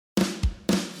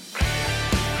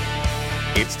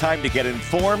It's time to get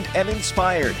informed and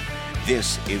inspired.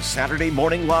 This is Saturday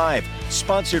Morning Live,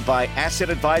 sponsored by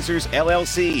Asset Advisors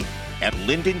LLC and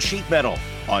Linden Sheet Metal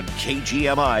on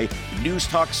KGMI News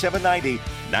Talk 790,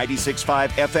 96.5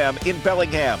 FM in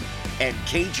Bellingham and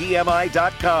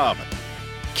KGMI.com.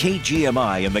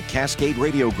 KGMI and the Cascade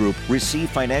Radio Group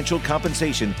receive financial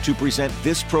compensation to present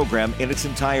this program in its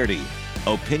entirety.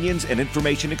 Opinions and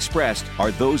information expressed are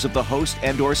those of the host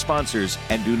and/or sponsors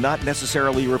and do not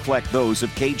necessarily reflect those of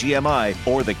KGMI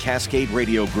or the Cascade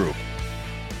Radio Group.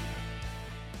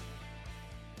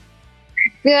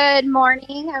 Good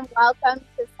morning and welcome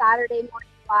to Saturday Morning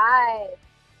Live.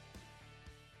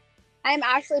 I'm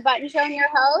Ashley Butenschoen, your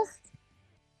host.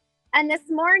 And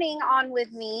this morning on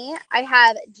with me, I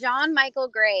have John Michael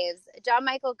Graves. John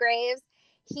Michael Graves,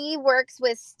 he works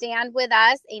with Stand With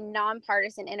Us, a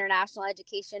nonpartisan international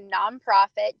education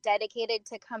nonprofit dedicated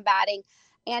to combating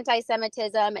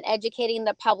anti-Semitism and educating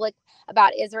the public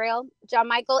about Israel. John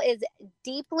Michael is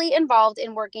deeply involved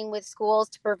in working with schools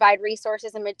to provide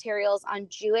resources and materials on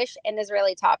Jewish and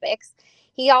Israeli topics.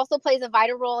 He also plays a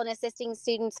vital role in assisting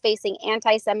students facing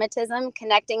anti-Semitism,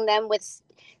 connecting them with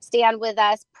Stand With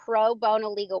Us pro bono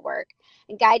legal work,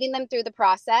 and guiding them through the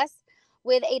process.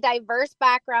 With a diverse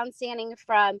background spanning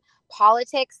from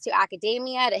politics to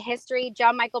academia to history,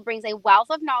 John Michael brings a wealth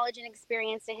of knowledge and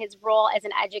experience to his role as an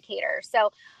educator.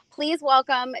 So please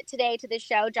welcome today to the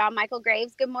show, John Michael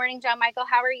Graves. Good morning, John Michael.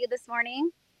 How are you this morning?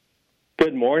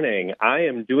 Good morning. I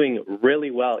am doing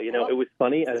really well. You know, it was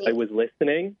funny as I was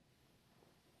listening.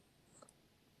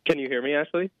 Can you hear me,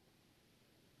 Ashley?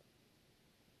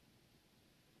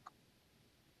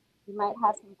 You might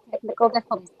have some technical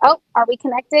difficulties. Oh, are we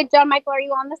connected? John Michael, are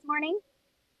you on this morning?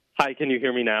 Hi, can you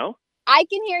hear me now? I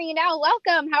can hear you now.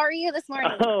 Welcome. How are you this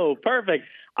morning? Oh, perfect.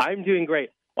 I'm doing great.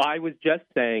 Well, I was just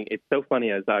saying, it's so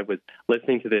funny as I was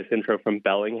listening to this intro from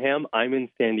Bellingham. I'm in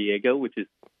San Diego, which is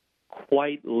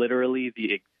quite literally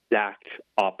the exact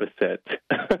opposite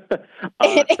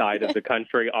side of the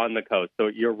country on the coast. So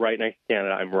you're right next to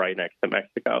Canada. I'm right next to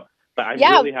Mexico. But I'm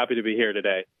really happy to be here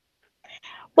today.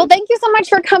 Well, thank you so much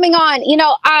for coming on. You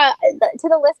know, to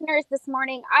the listeners this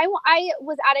morning, I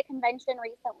was at a convention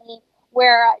recently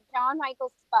where John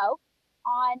Michael spoke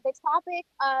on the topic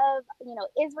of, you know,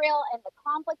 Israel and the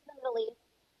conflict in the Middle East.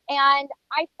 And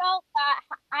I felt that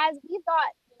as we've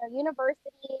got, you know,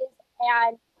 universities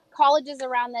and colleges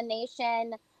around the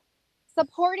nation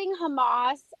supporting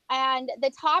Hamas, and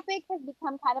the topic has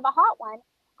become kind of a hot one,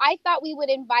 I thought we would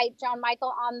invite John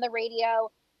Michael on the radio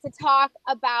to talk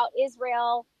about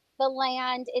Israel, the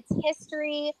land, its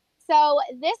history. So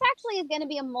this actually is going to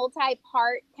be a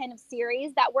multi-part kind of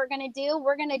series that we're going to do.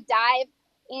 We're going to dive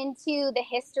into the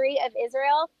history of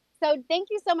Israel. So thank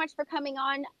you so much for coming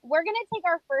on. We're going to take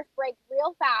our first break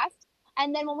real fast.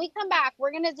 And then when we come back,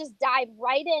 we're going to just dive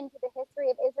right into the history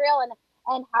of Israel and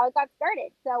how it got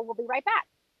started. So we'll be right back.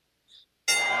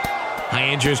 High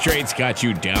interest rates got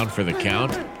you down for the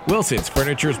count? Wilson's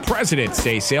Furniture's President's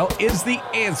Day sale is the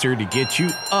answer to get you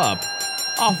up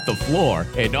off the floor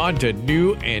and onto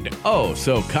new and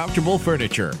so comfortable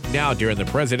furniture. Now during the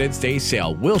President's Day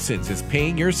sale, Wilson's is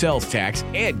paying your sales tax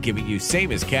and giving you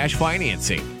same as cash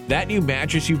financing. That new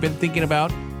mattress you've been thinking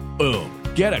about? Boom.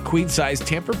 Get a queen-size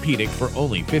Tempur-Pedic for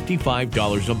only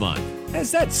 $55 a month. Has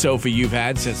that sofa you've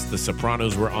had since The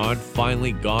Sopranos were on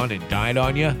finally gone and died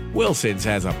on you? Wilson's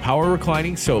has a power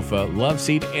reclining sofa, love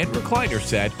seat, and recliner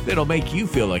set that'll make you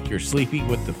feel like you're sleeping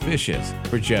with the fishes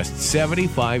for just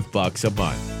 $75 a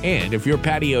month. And if your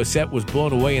patio set was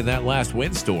blown away in that last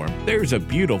windstorm, there's a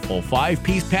beautiful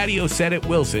 5-piece patio set at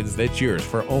Wilson's that's yours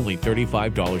for only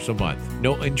 $35 a month.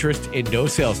 No interest and no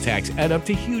sales tax add up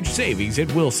to huge savings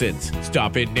at Wilson's.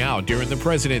 Stop in now during the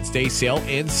President's Day sale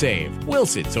and save.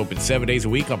 Wilson's open 7 days a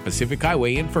week on Pacific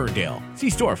Highway in Ferndale.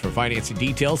 See store for financing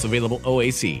details. Available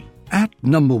OAC. At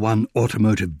Number One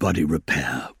Automotive Body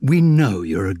Repair, we know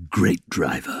you're a great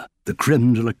driver. The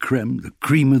creme de la creme, the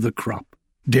cream of the crop.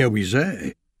 Dare we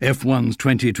say, F1's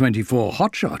 2024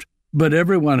 hotshot, but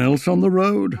everyone else on the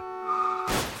road?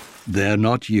 They're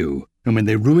not you. And when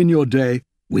they ruin your day,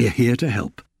 we're here to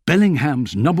help.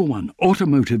 Bellingham's Number One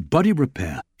Automotive Body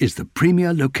Repair is the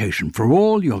premier location for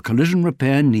all your collision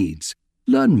repair needs.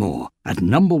 Learn more at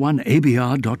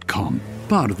numberoneabr.com,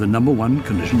 part of the Number One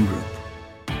Collision Group.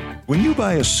 When you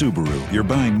buy a Subaru, you're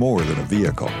buying more than a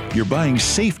vehicle. You're buying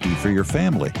safety for your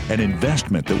family, an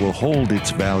investment that will hold its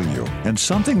value, and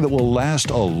something that will last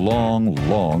a long,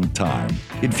 long time.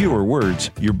 In fewer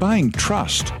words, you're buying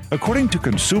trust. According to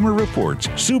Consumer Reports,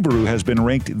 Subaru has been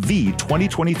ranked the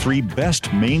 2023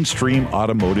 best mainstream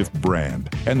automotive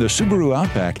brand, and the Subaru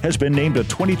Outback has been named a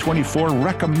 2024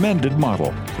 recommended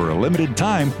model. For a limited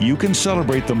time, you can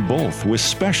celebrate them both with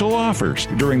special offers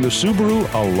during the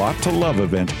Subaru A Lot to Love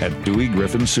event at Dewey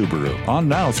Griffin Subaru, on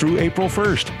now through April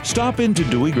 1st. Stop into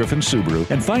Dewey Griffin Subaru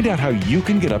and find out how you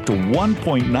can get up to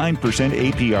 1.9%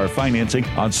 APR financing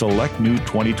on select new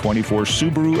 2024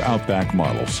 Subaru Outback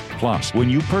models. Plus, when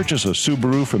you purchase a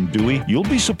Subaru from Dewey, you'll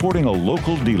be supporting a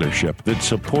local dealership that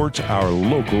supports our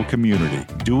local community.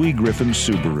 Dewey Griffin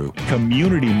Subaru.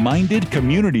 Community-minded,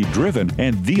 community-driven,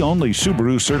 and the only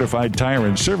Subaru certified tire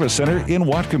and service center in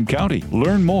Whatcom County.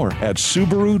 Learn more at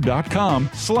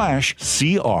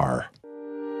Subaru.com/CR.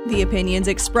 The opinions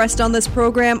expressed on this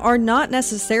program are not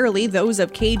necessarily those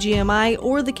of KGMI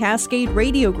or the Cascade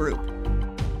Radio Group.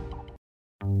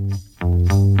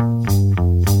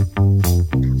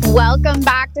 Welcome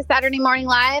back to Saturday Morning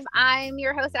Live. I'm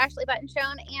your host, Ashley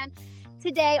Butenschoen, and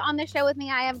today on the show with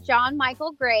me, I have John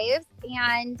Michael Graves,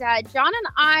 and John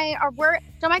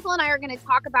Michael and I are going to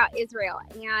talk about Israel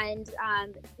and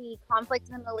the conflict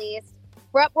in the Middle East.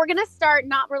 We're going to start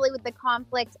not really with the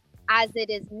conflict as it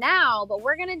is now, but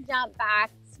we're going to jump back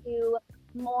to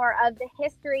more of the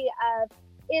history of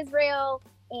Israel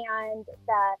and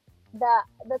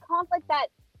the conflict that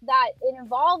it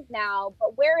involves now,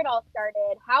 but where it all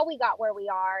started, how we got where we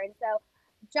are. And so,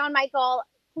 John Michael,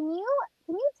 can you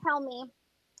tell me,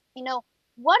 let's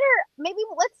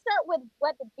start with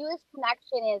what the Jewish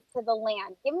connection is to the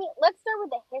land. Let's start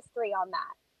with the history on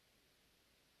that.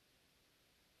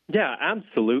 Yeah,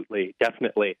 absolutely.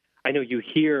 Definitely. I know you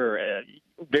hear,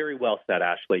 very well said,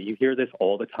 Ashley, you hear this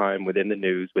all the time within the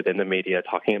news, within the media,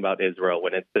 talking about Israel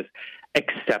when it's this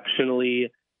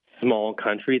exceptionally small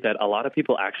country that a lot of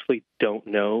people actually don't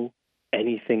know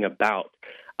anything about.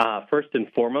 First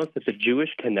and foremost, that the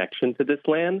Jewish connection to this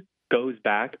land goes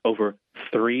back over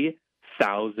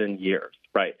 3,000 years,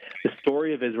 right? The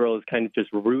story of Israel is kind of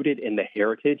just rooted in the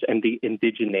heritage and the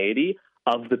indigeneity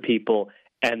of the people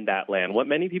and that land. What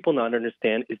many people not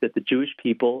understand is that the Jewish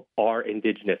people are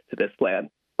indigenous to this land,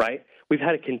 right? We've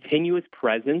had a continuous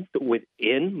presence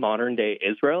within modern-day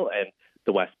Israel and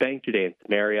the West Bank, Judea and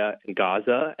Samaria, and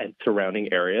Gaza and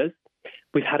surrounding areas.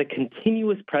 We've had a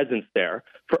continuous presence there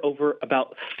for over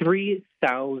about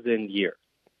 3,000 years,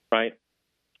 right?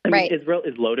 I mean, Israel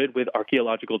is loaded with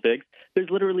archaeological digs.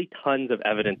 There's literally tons of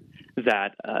evidence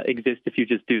that exists if you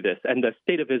just do this. And the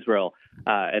state of Israel,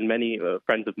 and many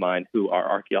friends of mine who are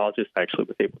archaeologists, I actually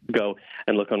was able to go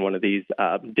and look on one of these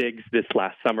digs this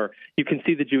last summer. You can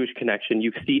see the Jewish connection.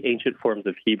 You see ancient forms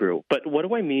of Hebrew. But what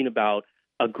do I mean about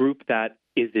a group that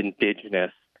is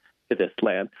indigenous to this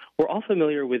land? We're all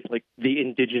familiar with the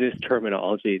indigenous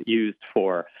terminology used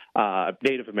for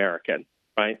Native American,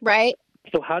 right? Right.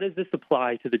 So how does this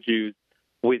apply to the Jews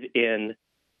within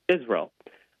Israel?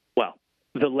 Well,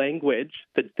 the language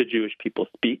that the Jewish people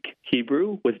speak,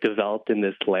 Hebrew, was developed in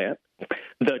this land.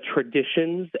 The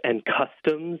traditions and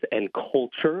customs and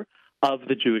culture of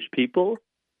the Jewish people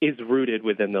is rooted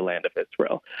within the land of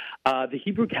Israel. The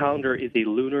Hebrew calendar is a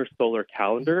lunar solar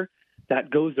calendar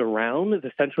that goes around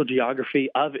the central geography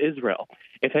of Israel.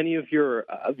 If any of your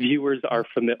viewers or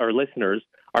listeners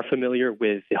are familiar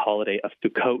with the holiday of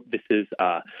Sukkot, this is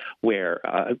where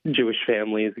Jewish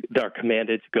families are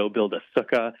commanded to go build a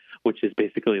sukkah, which is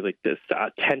basically like this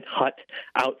tent hut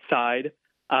outside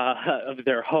of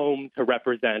their home to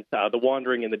represent the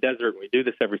wandering in the desert. We do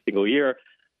this every single year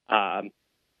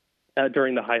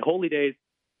during the high holy days.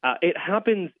 It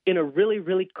happens in a really,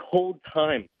 really cold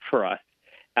time for us.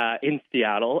 In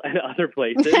Seattle and other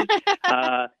places.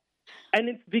 And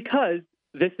it's because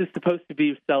this is supposed to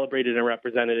be celebrated and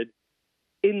represented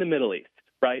in the Middle East,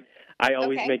 right? I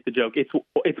always make the joke,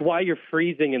 it's why you're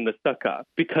freezing in the sukkah,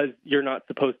 because you're not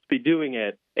supposed to be doing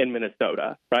it in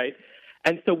Minnesota, right?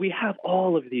 And so we have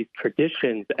all of these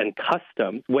traditions and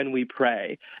customs when we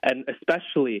pray, and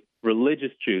especially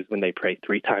religious Jews, when they pray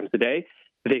 3 times a day,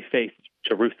 they face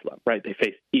Jerusalem, right? They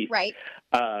face east. Right.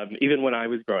 Even when I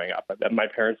was growing up, my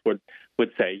parents would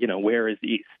say, where is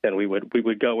east? And we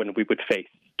would go and we would face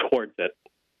towards it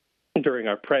during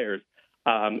our prayers.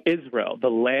 Israel, the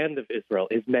land of Israel,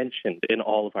 is mentioned in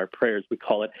all of our prayers. We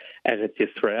call it Eretz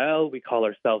Yisrael. We call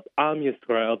ourselves Am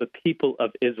Yisrael, the people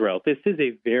of Israel. This is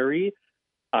a very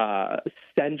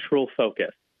central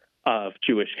focus of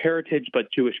Jewish heritage,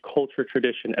 but Jewish culture,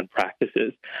 tradition, and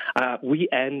practices. We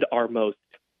end our most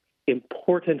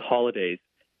important holidays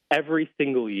every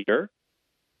single year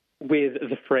with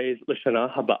the phrase L'Shana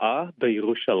Haba'ah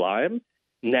B'Yerushalayim.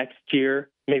 Next year,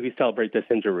 maybe celebrate this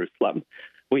in Jerusalem.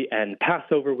 We end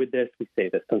Passover with this. We say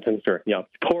this sometimes during Yom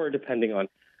Kippur, depending on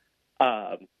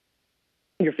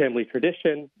your family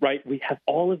tradition, right? We have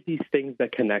all of these things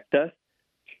that connect us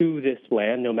to this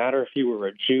land, no matter if you were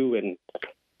a Jew in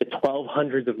the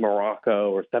 1200s of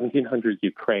Morocco or 1700s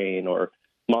Ukraine or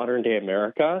modern-day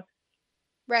America.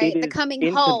 Right, it the is coming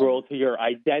integral home. to your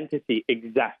identity,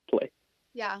 exactly.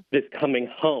 Yeah. This coming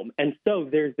home. And so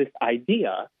there's this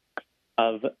idea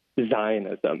of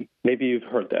Zionism. Maybe you've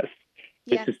heard this.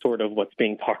 Yes. This is sort of what's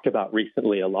being talked about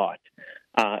recently a lot,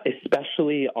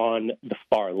 especially on the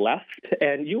far left.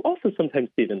 And you also sometimes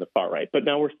see it in the far right. But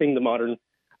now we're seeing the modern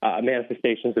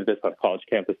manifestations of this on college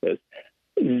campuses.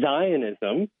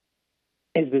 Zionism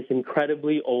is this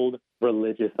incredibly old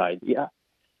religious idea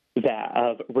that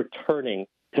of returning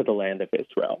to the land of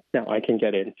Israel. Now, I can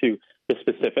get into the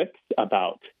specifics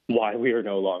about why we were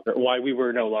no longer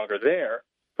there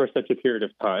for such a period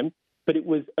of time, but it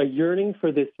was a yearning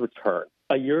for this return,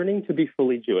 a yearning to be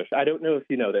fully Jewish. I don't know if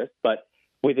you know this, but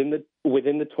within the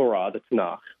Torah, the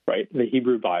Tanakh, right, the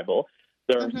Hebrew Bible,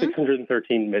 there are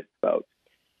 613 mitzvot.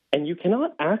 And you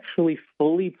cannot actually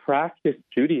fully practice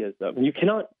Judaism. You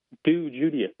cannot do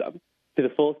Judaism to the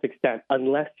fullest extent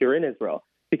unless you're in Israel,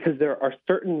 because there are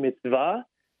certain mitzvah.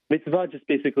 Mitzvah just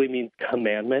basically means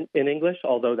commandment in English,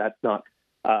 although that's not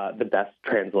the best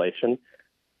translation.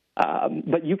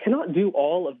 But you cannot do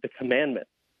all of the commandments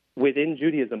within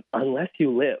Judaism unless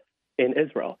you live in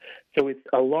Israel. So it's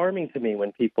alarming to me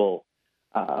when people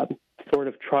sort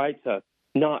of try to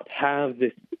not have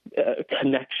this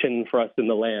connection for us in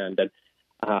the land. And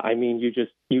I mean,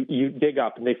 you dig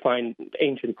up and they find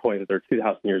ancient coins that are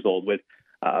 2,000 years old with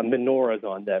menorahs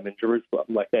on them in Jerusalem,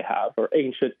 like they have, or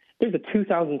ancient. There's a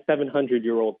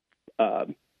 2,700-year-old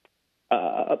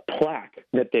plaque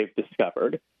that they've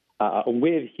discovered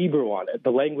with Hebrew on it,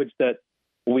 the language that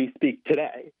we speak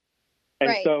today.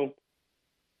 And so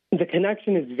the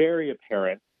connection is very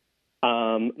apparent,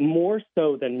 more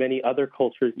so than many other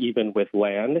cultures, even with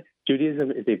land.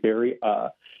 Judaism is a very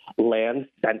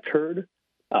land-centered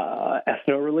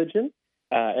ethno-religion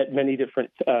at many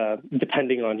different,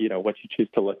 depending on, what you choose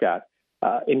to look at,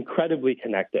 incredibly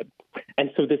connected.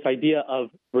 And so this idea of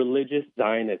religious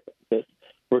Zionism, this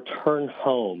return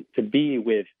home, to be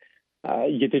with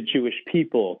the Jewish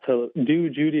people, to do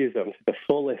Judaism to the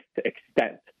fullest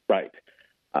extent, right?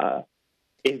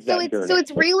 Is that journey. So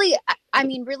it's really, I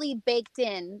mean, really baked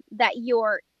in that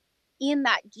you're in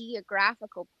that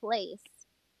geographical place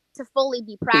to fully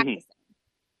be practicing. Mm-hmm.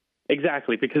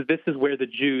 Exactly, because this is where the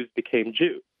Jews became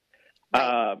Jews.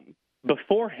 Right.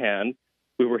 Beforehand,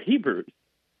 we were Hebrews.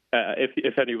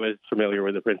 If anyone's familiar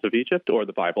with the Prince of Egypt or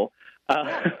the Bible,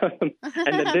 and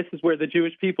then this is where the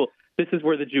Jewish people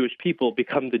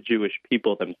become the Jewish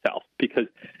people themselves, because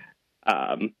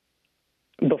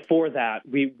before that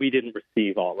we didn't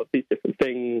receive all of these different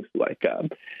things like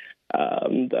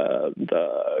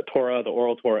the Torah, the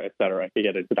oral Torah, etc. I could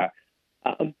get into that,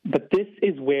 but this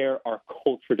is where our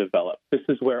culture developed. This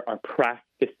is where our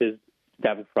practices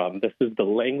stem from. This is the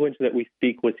language that we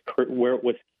speak where it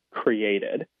was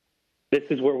created. This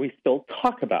is where we still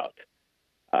talk about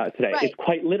today. Right. It's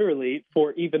quite literally,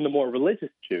 for even the more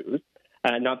religious Jews,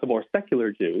 not the more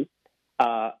secular Jews,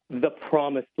 the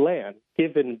promised land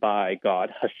given by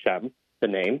God, Hashem, the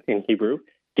name in Hebrew,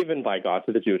 given by God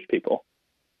to the Jewish people.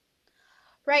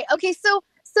 Right. Okay. So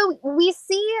we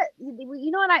see,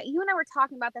 you and I were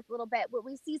talking about this a little bit. What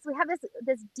we see, so we have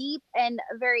this deep and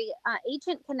very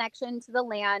ancient connection to the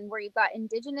land, where you've got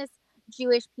indigenous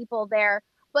Jewish people there.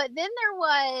 But then there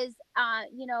was,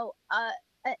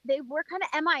 they were kind of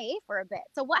MIA for a bit.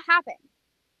 So what happened?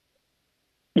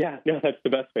 Yeah, no, that's the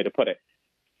best way to put it.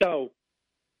 So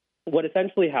what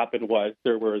essentially happened was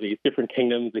there were these different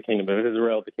kingdoms, the kingdom of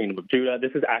Israel, the kingdom of Judah.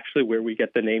 This is actually where we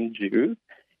get the name Jews,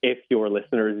 if your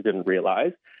listeners didn't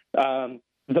realize. The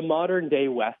modern-day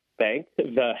West Bank,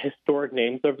 the historic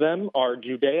names of them are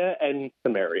Judea and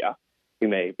Samaria. You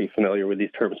may be familiar with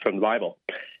these terms from the Bible.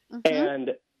 Mm-hmm.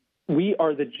 And we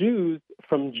are the Jews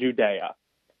from Judea.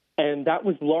 And that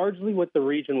was largely what the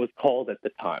region was called at the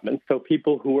time. And so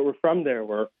people who were from there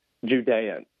were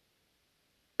Judeans.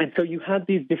 And so you had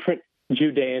these different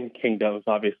Judean kingdoms.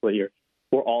 Obviously,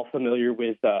 we're all familiar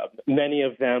with many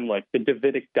of them, like the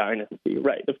Davidic dynasty,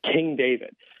 right, of King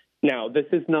David. Now, this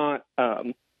is not,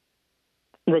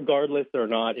 regardless or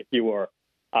not if you are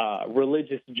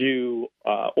religious Jew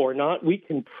or not, we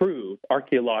can prove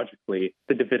archaeologically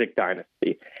the Davidic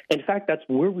dynasty. In fact, that's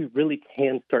where we really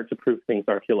can start to prove things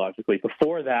archaeologically.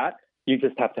 Before that, You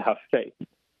just have to have faith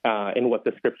in what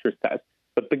the scripture says.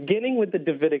 But beginning with the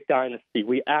Davidic dynasty,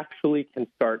 we actually can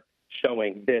start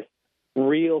showing this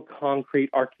real concrete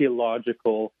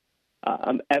archaeological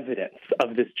evidence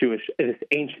of this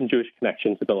ancient Jewish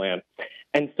connection to the land.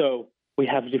 And so we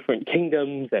have different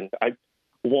kingdoms, and I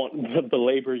won't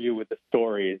belabor you with the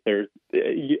stories. They're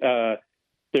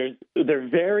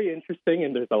very interesting,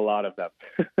 and there's a lot of them.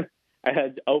 I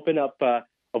had to open up the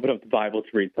Bible to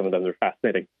read some of them. They're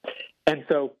fascinating. And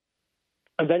so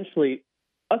eventually,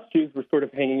 us Jews were sort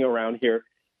of hanging around here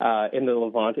in the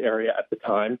Levant area at the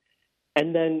time.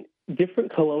 And then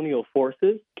different colonial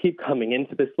forces keep coming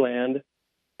into this land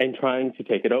and trying to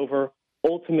take it over.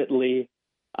 Ultimately,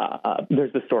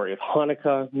 there's the story of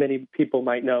Hanukkah, many people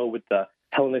might know, with the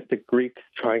Hellenistic Greeks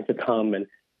trying to come and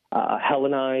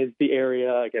Hellenize the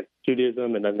area against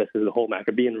Judaism, and then this is the whole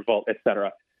Maccabean revolt,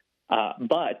 etc.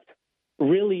 But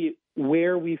really,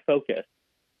 where we focus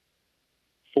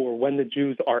for when the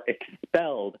Jews are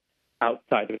expelled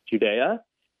outside of Judea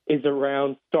is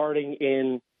around starting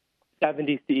in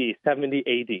 70 CE, 70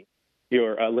 AD.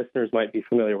 Your listeners might be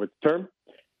familiar with the term.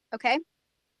 Okay.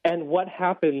 And what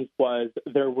happened was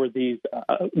there were these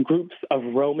groups of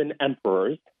Roman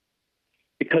emperors,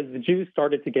 because the Jews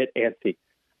started to get antsy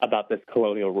about this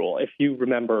colonial rule. If you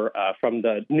remember from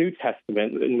the New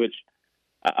Testament, in which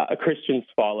Christians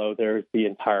follow, there's the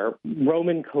entire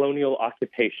Roman colonial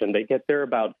occupation. They get there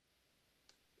about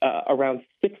around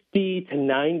 60 to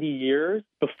 90 years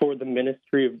before the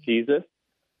ministry of Jesus,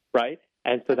 right?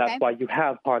 And so that's why you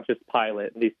have Pontius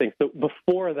Pilate and these things. So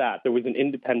before that, there was an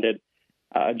independent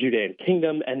Judean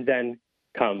kingdom, and then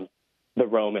comes the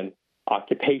Roman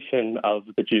occupation of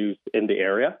the Jews in the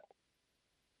area.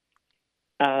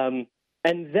 And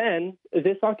then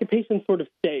this occupation sort of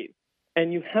stays,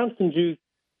 and you have some Jews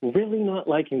really not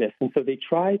liking this, and so they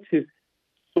try to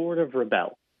sort of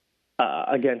rebel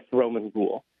against Roman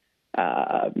rule.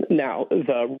 Now,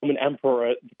 the Roman emperor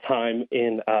at the time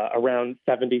in around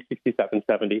 67,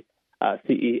 70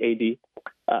 CE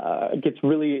AD gets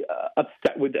really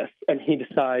upset with this, and he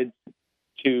decides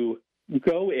to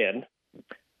go in,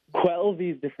 quell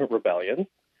these different rebellions,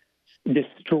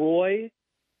 destroy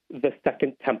the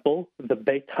Second Temple, the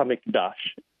Beit HaMikdash,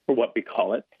 or what we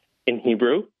call it in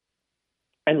Hebrew,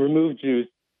 and remove Jews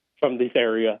from this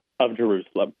area of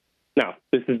Jerusalem. Now,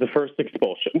 this is the first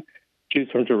expulsion, Jews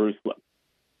from Jerusalem.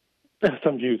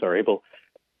 Some Jews are able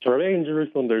to remain in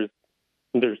Jerusalem.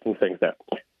 There's some things there.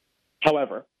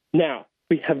 However, now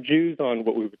we have Jews on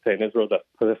what we would say in Israel,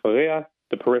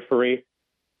 the periphery,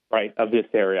 right, of this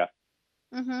area.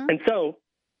 Mm-hmm. And so,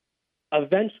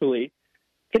 eventually,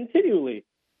 continually,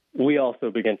 we also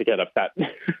begin to get upset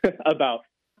about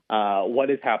what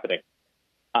is happening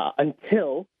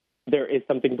until there is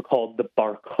something called the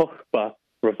Bar Kokhba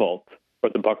revolt, or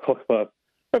the Bar Kokhba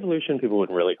revolution. People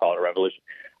wouldn't really call it a revolution.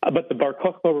 But the Bar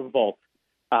Kokhba revolt,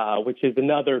 which is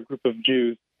another group of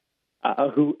Jews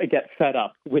who get fed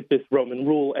up with this Roman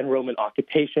rule and Roman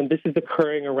occupation. This is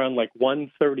occurring around like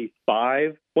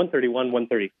 131,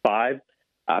 135,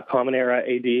 Common Era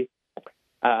AD.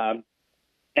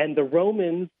 And the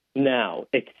Romans now,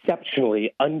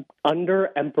 exceptionally, under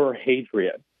Emperor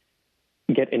Hadrian,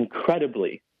 get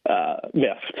incredibly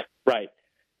miffed, right?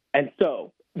 And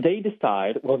so they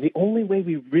decide, well, the only way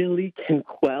we really can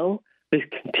quell this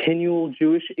continual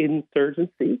Jewish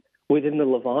insurgency within the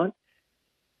Levant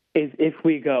is if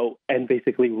we go and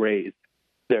basically raze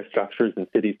their structures and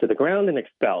cities to the ground and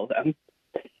expel them.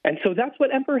 And so that's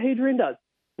what Emperor Hadrian does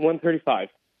in 135.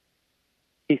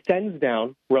 He sends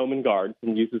down Roman guards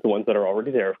and uses the ones that are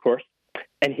already there, of course,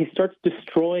 and he starts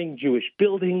destroying Jewish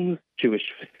buildings, Jewish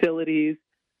facilities,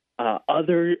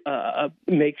 other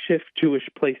makeshift Jewish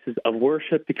places of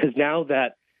worship, because now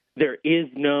that there is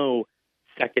no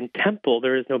Second Temple,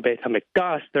 there is no Beit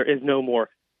HaMikdash, there is no more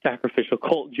sacrificial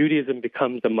cult, Judaism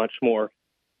becomes a much more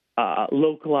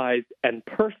localized and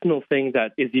personal thing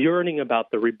that is yearning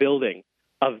about the rebuilding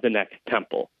of the next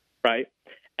temple, right?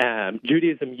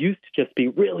 Judaism used to just be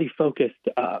really focused,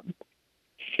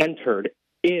 centered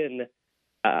in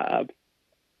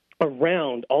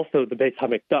around also the Beit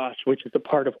HaMikdash, which is a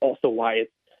part of also why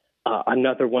it's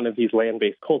another one of these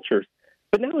land-based cultures.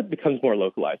 But now it becomes more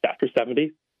localized after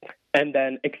 70, and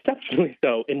then exceptionally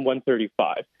so in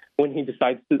 135, when he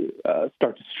decides to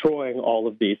start destroying all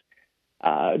of these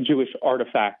Jewish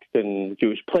artifacts and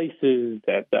Jewish places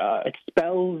and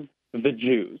expels the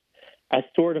Jews as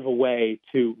sort of a way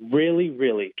to really,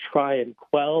 really try and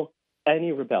quell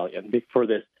any rebellion for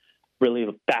this really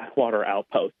backwater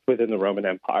outpost within the Roman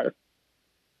Empire.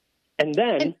 And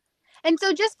then... And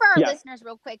so just for our listeners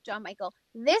real quick, John Michael,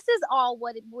 this is all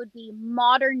what it would be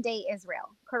modern-day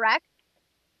Israel, correct?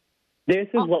 This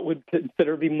is what would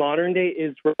consider be modern-day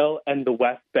Israel and the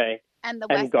West Bank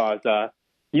and Gaza.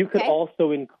 You could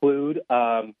also include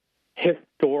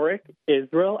historic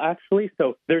Israel, actually.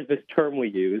 So there's this term we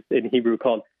use in Hebrew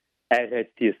called Eretz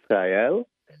Yisrael,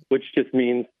 which just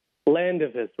means land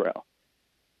of Israel.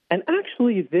 And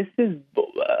actually, this is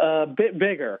a bit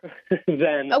bigger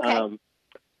than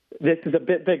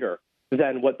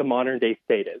what the modern day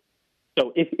state is.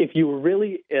 So if you were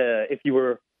really if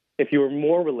you were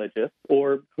more religious,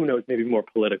 or who knows, maybe more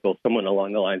political, someone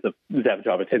along the lines of Zev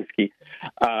Jabotinsky,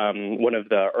 one of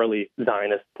the early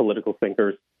Zionist political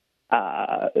thinkers,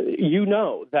 you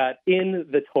know that in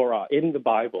the Torah, in the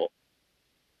Bible,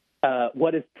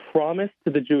 what is promised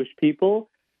to the Jewish people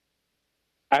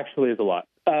actually is a lot.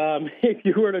 If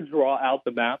you were to draw out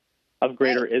the map of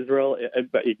Greater Israel,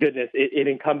 goodness, it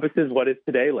encompasses what is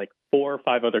today like 4 or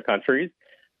 5 other countries.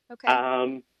 Okay.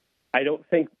 I don't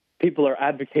think people are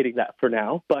advocating that for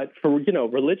now, but for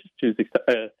religious Jews,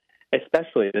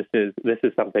 especially, this is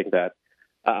something that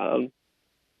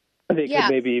they could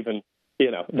maybe even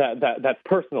that's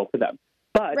personal to them.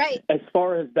 But as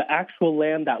far as the actual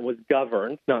land that was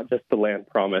governed, not just the land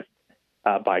promised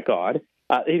by God,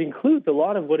 it includes a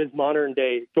lot of what is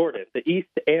modern-day Jordan, the East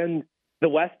and the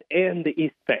West and the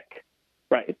East Bank,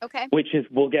 right? Okay. Which is,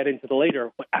 we'll get into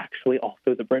later, but actually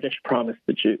also the British promised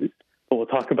the Jews. But we'll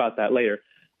talk about that later.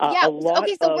 So we're going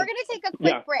to take a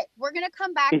quick break. We're going to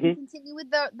come back and continue with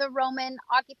the Roman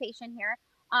occupation here.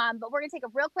 But we're going to take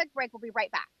a real quick break. We'll be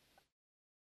right back.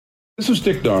 This is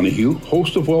Dick Donahue,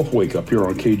 host of Wealth Wake Up here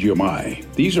on KGMI.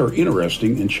 These are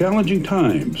interesting and challenging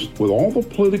times with all the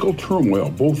political turmoil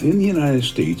both in the United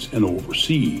States and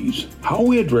overseas. How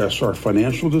we address our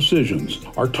financial decisions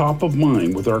are top of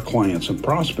mind with our clients and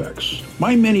prospects.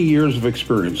 My many years of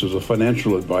experience as a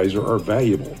financial advisor are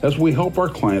valuable as we help our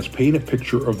clients paint a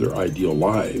picture of their ideal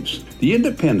lives. The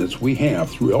independence we have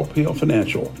through LPL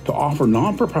Financial to offer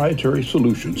non-proprietary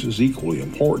solutions is equally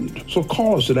important. So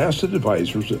call us at Asset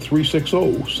Advisors at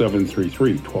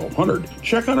 360-733-1200.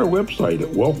 Check out our website at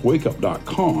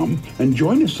wealthwakeup.com and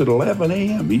join us at 11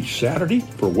 a.m. each Saturday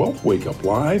for Wealth Wake Up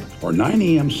Live or 9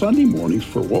 a.m. Sunday mornings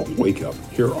for Wealth Wake Up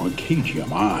here on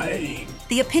KGMI.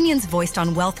 The opinions voiced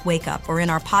on Wealth Wake Up or in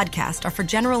our podcast are for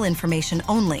general information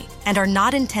only and are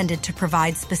not intended to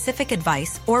provide specific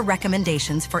advice or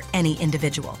recommendations for any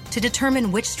individual. To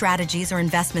determine which strategies or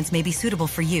investments may be suitable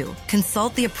for you,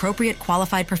 consult the appropriate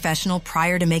qualified professional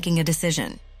prior to making a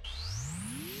decision.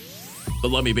 The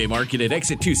Lummi Bay Market at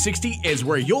Exit 260 is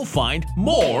where you'll find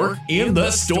more in the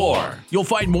store. You'll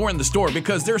find more in the store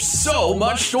because there's so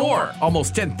much store.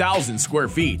 Almost 10,000 square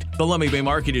feet. The Lummi Bay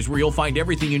Market is where you'll find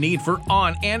everything you need for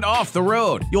on and off the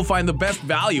road. You'll find the best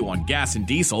value on gas and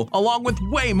diesel, along with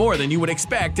way more than you would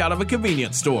expect out of a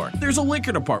convenience store. There's a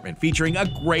liquor department featuring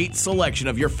a great selection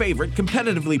of your favorite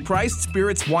competitively priced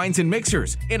spirits, wines, and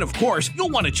mixers. And of course,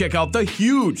 you'll want to check out the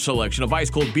huge selection of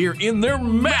ice-cold beer in their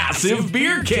massive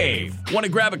beer cave. Want to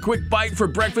grab a quick bite for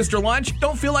breakfast or lunch?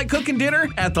 Don't feel like cooking dinner?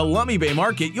 At the Lummi Bay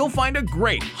Market, you'll find a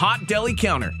great hot deli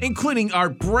counter, including our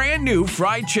brand new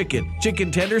fried chicken,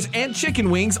 chicken tenders, and chicken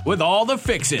wings with all the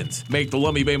fixins. Make the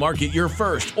Lummi Bay Market your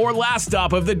first or last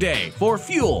stop of the day for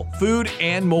fuel, food,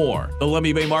 and more. The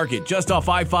Lummi Bay Market, just off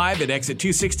I-5 at Exit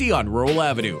 260 on Rural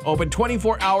Avenue. Open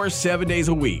 24 hours, 7 days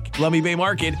a week. Lummi Bay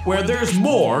Market, where there's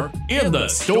more in the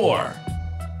store.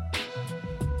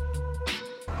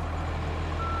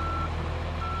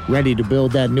 Ready to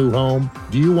build that new home?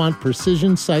 Do you want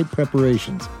precision site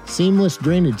preparations, seamless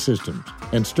drainage systems,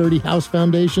 and sturdy house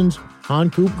foundations?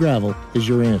 Honcoop Gravel is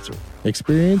your answer.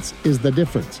 Experience is the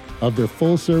difference of their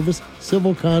full-service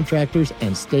civil contractors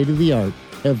and state-of-the-art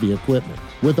heavy equipment.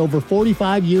 With over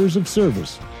 45 years of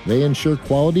service, they ensure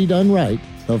quality done right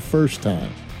the first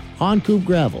time. Honcoop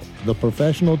Gravel, the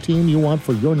professional team you want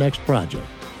for your next project.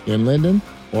 In Linden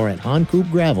or at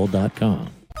honcoopgravel.com.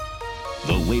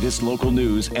 The latest local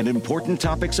news and important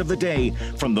topics of the day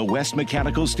from the West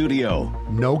Mechanical Studio.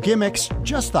 No gimmicks,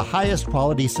 just the highest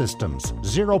quality systems,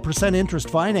 0%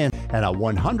 interest finance, and a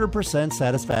 100%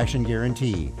 satisfaction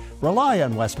guarantee. Rely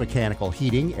on West Mechanical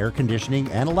Heating, Air Conditioning,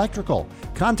 and Electrical.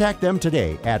 Contact them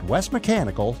today at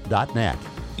westmechanical.net.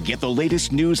 Get the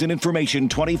latest news and information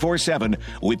 24/7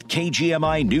 with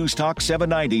KGMI News Talk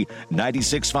 790,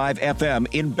 96.5 FM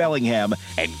in Bellingham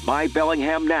and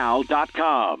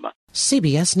mybellinghamnow.com.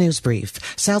 CBS News Brief.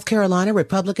 South Carolina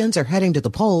Republicans are heading to the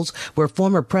polls where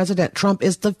former President Trump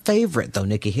is the favorite, though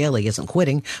Nikki Haley isn't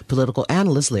quitting. Political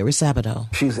analyst Larry Sabato.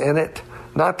 She's in it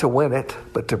not to win it,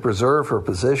 but to preserve her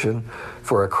position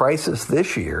for a crisis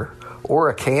this year or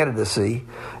a candidacy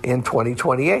in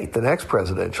 2028, the next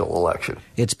presidential election.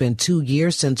 It's been 2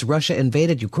 years since Russia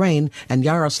invaded Ukraine, and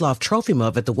Yaroslav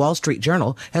Trofimov at the Wall Street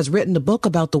Journal has written a book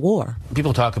about the war.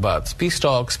 People talk about peace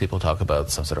talks, people talk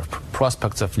about some sort of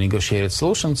prospects of negotiated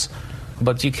solutions,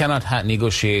 but you cannot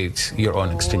negotiate your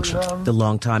own extinction. The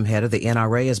longtime head of the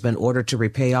NRA has been ordered to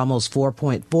repay almost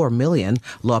 $4.4 million,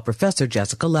 law professor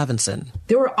Jessica Levinson.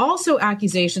 There were also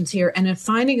accusations here and a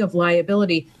finding of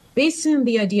liability based on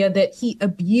the idea that he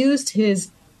abused his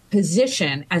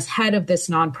position as head of this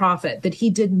nonprofit, that he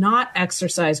did not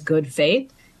exercise good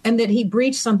faith, and that he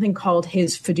breached something called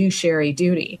his fiduciary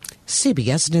duty.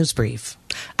 CBS News Brief.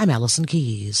 I'm Allison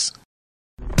Keyes.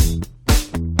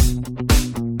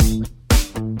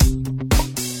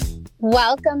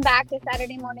 Welcome back to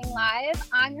Saturday Morning Live.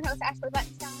 I'm your host, Ashley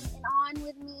Butenschoen, and on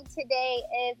with me today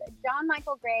is John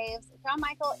Michael Graves. John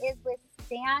Michael is with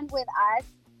Stand With Us,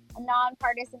 a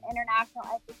nonpartisan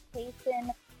international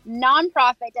education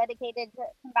nonprofit dedicated to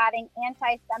combating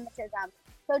anti-Semitism.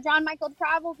 So John Michael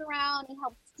travels around, he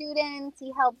helps students,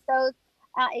 he helps those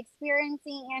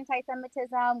experiencing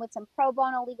anti-Semitism with some pro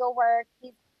bono legal work.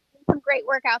 He's doing some great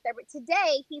work out there. But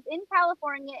today he's in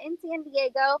California, in San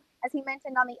Diego, as he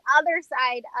mentioned, on the other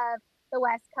side of the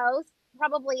West Coast,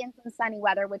 probably in some sunny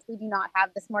weather, which we do not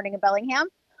have this morning in Bellingham.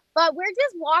 But we're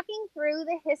just walking through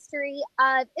the history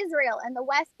of Israel and the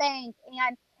West Bank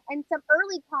and some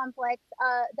early conflicts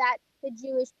that the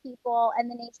Jewish people and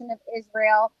the nation of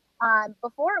Israel,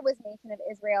 before it was Nation of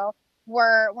Israel,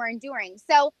 were enduring.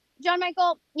 So, John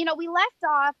Michael, we left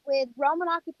off with Roman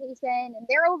occupation, and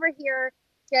they're over here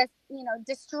just,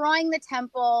 destroying the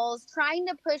temples, trying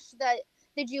to push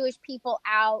the Jewish people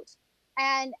out.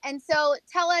 And so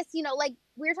tell us, like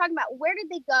we were talking about, where did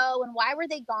they go and why were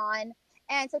they gone?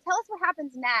 And so tell us what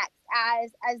happens next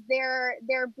as they're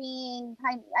being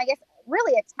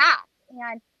really attacked,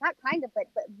 and not kind of, but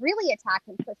really attacked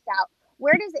and pushed out.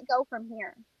 Where does it go from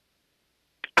here?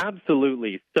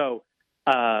 Absolutely. So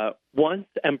once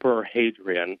Emperor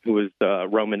Hadrian, who was the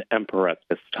Roman emperor at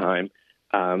this time,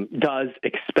 does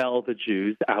expel the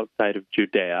Jews outside of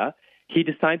Judea, he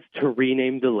decides to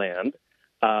rename the land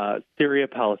Syria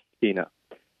Palestina.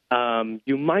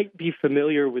 You might be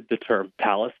familiar with the term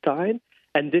Palestine,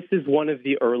 and this is one of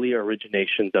the early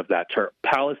originations of that term.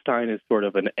 Palestine is sort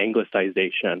of an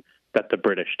anglicization that the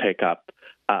British take up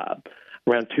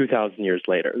around 2,000 years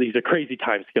later. These are crazy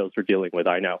timescales we're dealing with,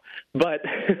 I know. But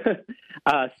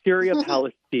Syria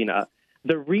Palestina,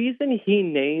 the reason he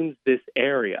names this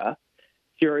area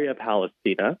Syria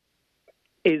Palestina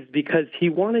is because he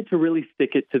wanted to really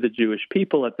stick it to the Jewish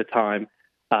people at the time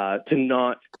to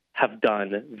not have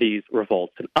done these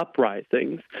revolts and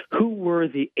uprisings. Who were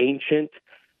the ancient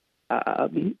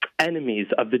enemies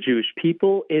of the Jewish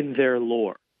people in their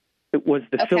lore? It was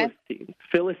the Philistines.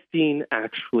 Philistine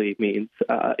actually means,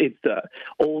 it's an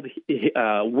old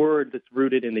word that's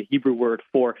rooted in the Hebrew word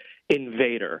for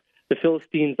invader. The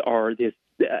Philistines are this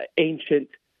ancient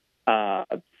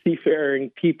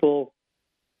seafaring people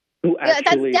who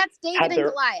actually... That's David and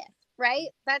Goliath, right?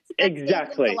 That's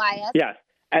exactly. David and Goliath. Yes.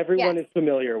 Everyone is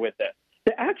familiar with this.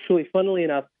 They actually, funnily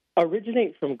enough,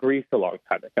 originate from Greece a long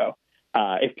time ago,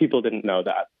 if people didn't know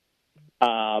that,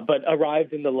 but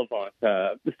arrived in the Levant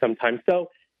sometime. So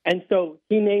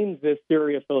he names this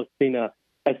Syria Philistina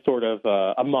as sort of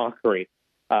a mockery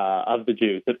of the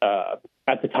Jews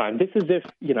at the time. This is if,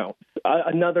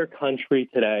 another country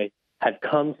today had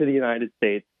come to the United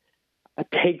States,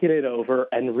 taken it over,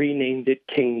 and renamed it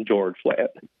King George Land,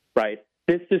 right?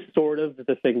 This is sort of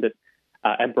the thing that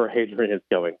Emperor Hadrian is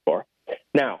going for.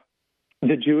 Now,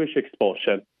 the Jewish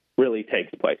expulsion really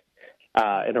takes place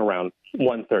in around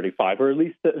 135, or at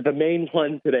least the main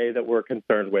one today that we're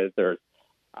concerned with. There's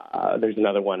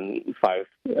another one,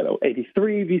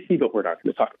 583 BC, but we're not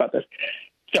going to talk about this.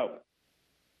 So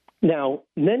now,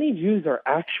 many Jews are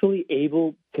actually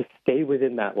able to stay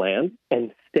within that land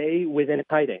and stay within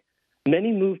hiding.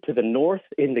 Many move to the north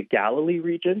in the Galilee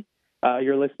region.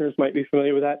 Your listeners might be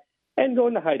familiar with that. And go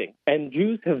into hiding. And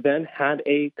Jews have then had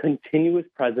a continuous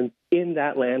presence in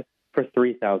that land for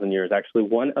 3,000 years. Actually,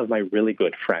 one of my really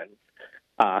good friends,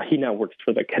 he now works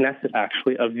for the Knesset,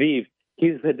 actually, Aviv.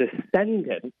 He's a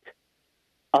descendant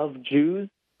of Jews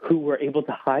who were able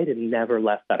to hide and never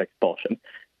left that expulsion.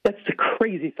 That's a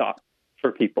crazy thought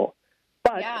for people.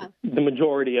 But the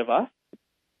majority of us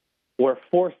were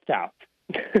forced out.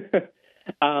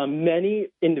 Many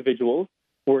individuals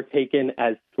were taken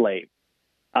as slaves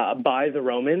by the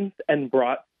Romans and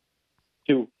brought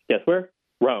to, guess where?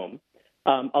 Rome.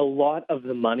 A lot of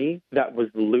the money that was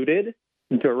looted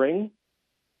during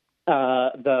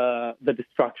the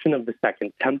destruction of the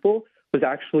Second Temple was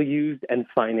actually used and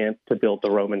financed to build the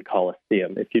Roman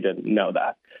Colosseum, if you didn't know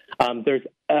that. There's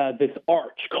this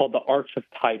arch called the Arch of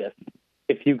Titus,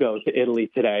 if you go to Italy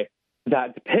today,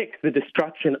 that depicts the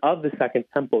destruction of the Second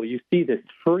Temple. You see this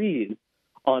frieze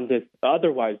on this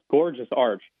otherwise gorgeous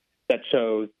arch that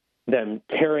shows them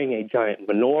carrying a giant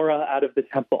menorah out of the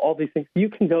temple, all these things. You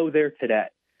can go there today.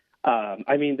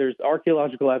 There's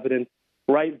archaeological evidence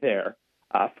right there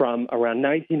from around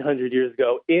 1900 years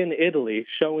ago in Italy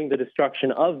showing the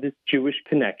destruction of this Jewish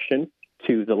connection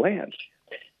to the land.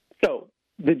 So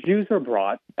the Jews are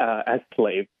brought as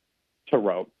slaves to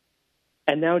Rome,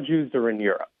 and now Jews are in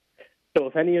Europe. So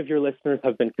if any of your listeners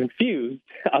have been confused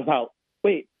about,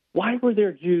 wait, why were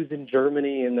there Jews in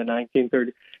Germany in the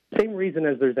 1930s? Same reason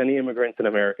as there's any immigrants in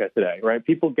America today, right?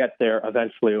 People get there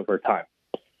eventually over time.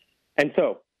 And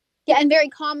so... Yeah, and very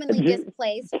commonly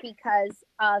displaced because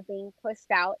of being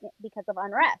pushed out because of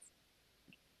unrest.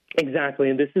 Exactly.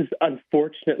 And this is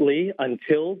unfortunately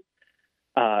until,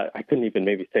 I couldn't even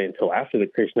maybe say until after the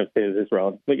creation of the State of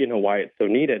Israel, but you know why it's so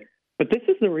needed. But this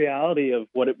is the reality of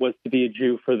what it was to be a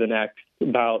Jew for the next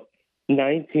about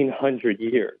 1900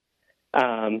 years.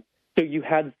 So you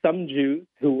had some Jews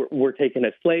who were taken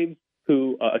as slaves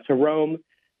to Rome.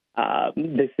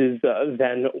 This is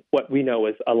then what we know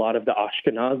as a lot of the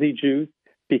Ashkenazi Jews,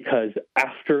 because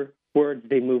afterwards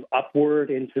they move upward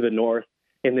into the north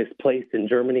in this place in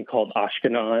Germany called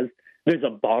Ashkenaz. There's a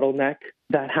bottleneck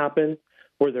that happens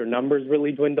where their numbers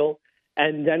really dwindle.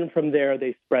 And then from there,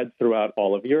 they spread throughout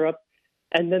all of Europe.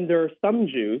 And then there are some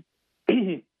Jews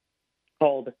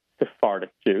called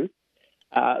Sephardic Jews.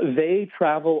 They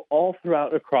travel all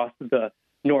throughout across the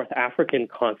North African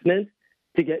continent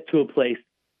to get to a place,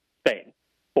 Spain,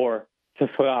 or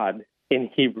Sefard in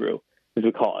Hebrew, as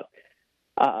we call it.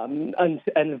 And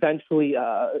eventually,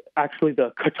 actually,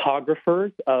 the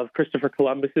cartographers of Christopher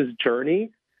Columbus's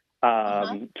journey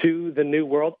to the New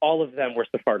World, all of them were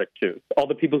Sephardic Jews, all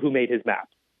the people who made his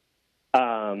maps.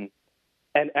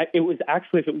 And it was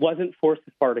actually, if it wasn't for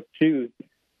Sephardic Jews,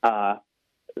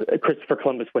 Christopher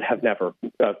Columbus would have never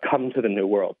come to the New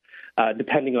World.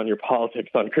 Depending on your politics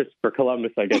on Christopher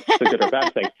Columbus, I guess it's a good or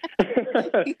bad thing,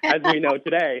 as we know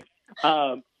today.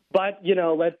 But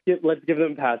let's give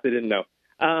them a pass. They didn't know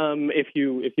if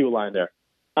you align there.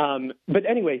 But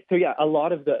anyway, so yeah, a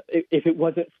lot of if it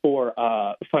wasn't for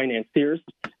financiers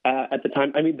at the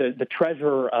time, the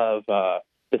treasurer of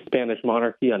the Spanish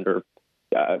monarchy under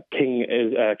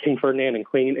King Ferdinand and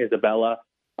Queen Isabella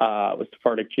was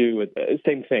Sephardic Jew,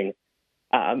 same thing.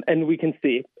 And we can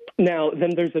see. Now,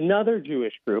 then there's another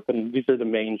Jewish group, and these are the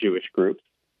main Jewish groups,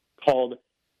 called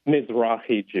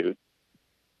Mizrahi Jews.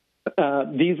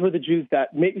 These were the Jews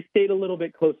that maybe stayed a little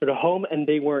bit closer to home, and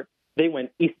they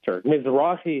went Eastern.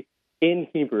 Mizrahi in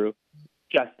Hebrew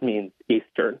just means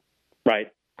Eastern,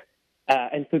 right?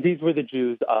 And so these were the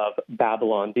Jews of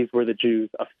Babylon. These were the Jews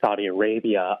of Saudi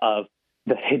Arabia, of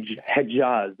the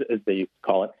Hejaz, as they used to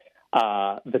call it,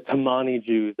 the Tamani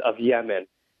Jews of Yemen.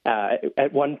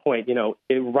 At one point,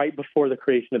 right before the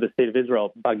creation of the State of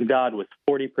Israel, Baghdad was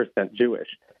 40% Jewish.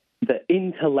 The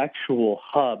intellectual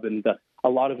hub and a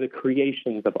lot of the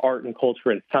creations of art and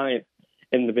culture and science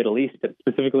in the Middle East, and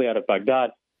specifically out of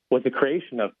Baghdad, was the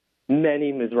creation of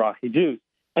many Mizrahi Jews.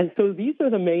 And so these are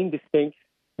the main distinct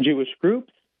Jewish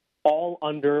groups, all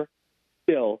under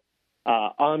still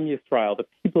Am Yisrael, the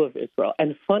people of Israel.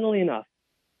 And funnily enough,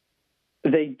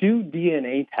 they do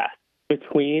DNA tests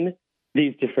between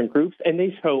these different groups, and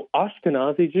they show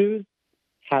Ashkenazi Jews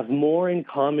have more in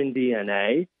common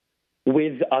DNA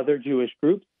with other Jewish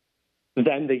groups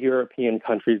than the European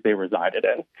countries they resided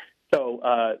in.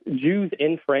 So Jews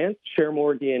in France share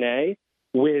more DNA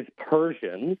with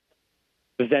Persians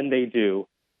than they do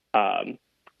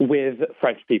with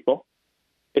French people.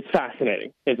 It's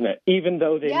fascinating, isn't it? Even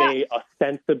though they may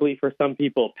ostensibly, for some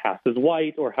people, pass as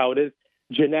white or how it is,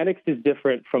 genetics is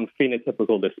different from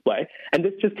phenotypical display. And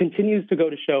this just continues to go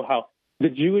to show how the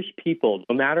Jewish people,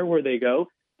 no matter where they go,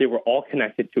 they were all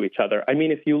connected to each other. I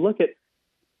mean, if you look at,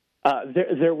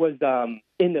 there was,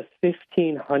 in the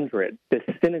 1500s, this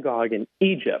synagogue in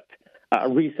Egypt, a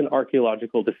recent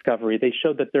archaeological discovery, they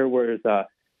showed that there was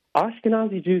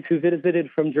Ashkenazi Jews who visited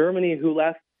from Germany who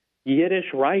left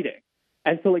Yiddish writing.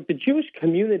 And so, the Jewish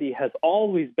community has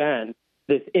always been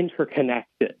this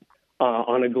interconnected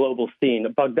on a global scene.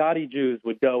 Baghdadi Jews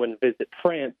would go and visit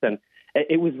France, and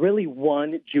it was really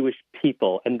one Jewish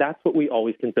people, and that's what we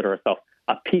always consider ourselves,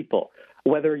 a people.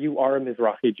 Whether you are a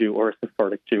Mizrahi Jew or a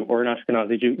Sephardic Jew or an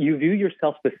Ashkenazi Jew, you view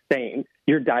yourself the same.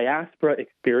 Your diaspora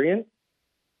experience,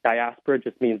 diaspora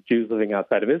just means Jews living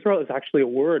outside of Israel, is actually a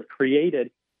word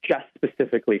created just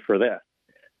specifically for this.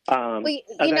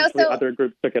 Eventually, other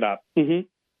groups took it up. Mm-hmm.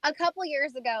 A couple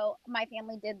years ago, my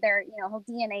family did their, whole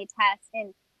DNA test,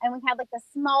 and we had like a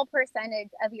small percentage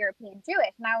of European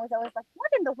Jewish, and I was always like, "What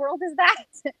in the world is that?"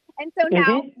 And so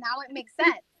now it makes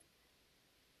sense.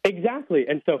 Exactly,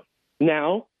 and so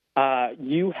now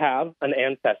you have an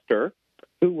ancestor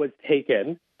who was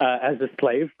taken as a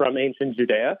slave from ancient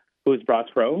Judea, who was brought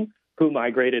to Rome, who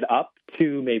migrated up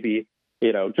to maybe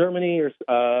Germany or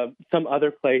some other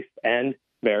place and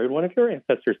married one of your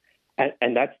ancestors.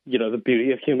 And that's, the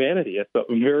beauty of humanity. It's a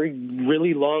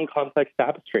really long, complex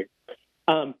tapestry.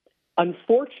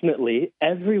 Unfortunately,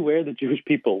 everywhere the Jewish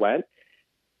people went,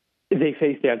 they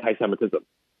faced anti-Semitism.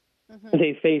 Mm-hmm.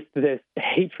 They faced this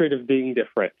hatred of being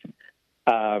different.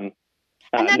 And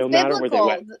that's no biblical. Matter where they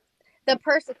went. The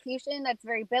persecution, that's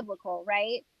very biblical,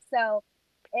 right? So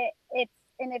it's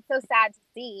so sad to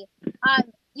see.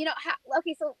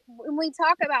 So when we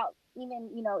talk about even,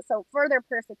 so further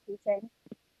persecution,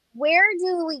 where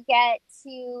do we get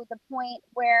to the point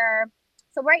where,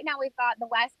 so right now we've got the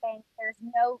West Bank, there's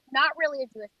not really a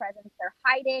Jewish presence, they're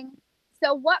hiding.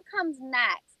 So what comes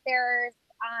next? There's,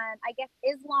 I guess,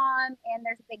 Islam, and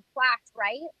there's a big clash,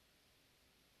 right?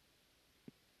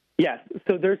 Yes.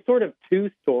 So there's sort of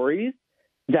two stories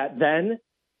that then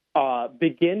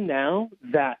begin now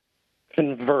that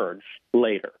converge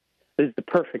later. This is the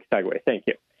perfect segue. Thank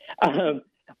you.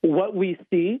 What we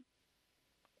see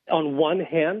on one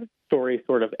hand, story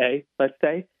sort of A, let's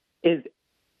say, is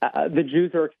the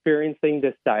Jews are experiencing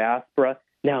this diaspora.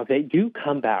 Now, they do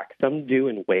come back. Some do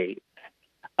in waves.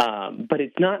 But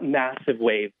it's not massive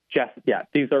waves just yet.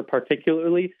 These are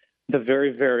particularly the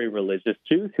very, very religious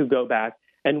Jews who go back.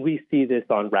 And we see this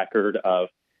on record of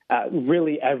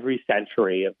really every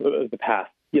century of the past,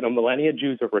 millennia.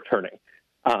 Jews are returning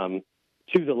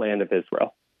to the land of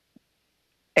Israel.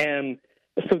 And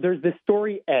so there's this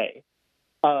story A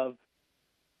of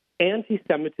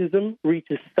anti-Semitism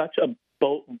reaches such a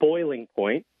boiling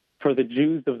point for the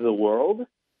Jews of the world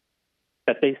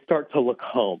that they start to look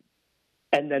home.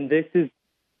 And then this is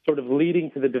sort of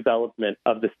leading to the development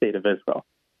of the state of Israel,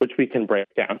 which we can break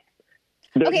down.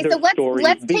 Okay, so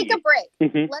let's take a break.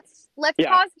 Mm-hmm. Let's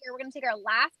pause here. We're going to take our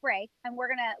last break, and we're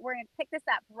gonna pick this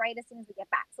up right as soon as we get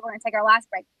back. So we're going to take our last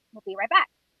break. We'll be right back.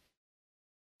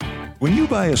 When you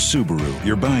buy a Subaru,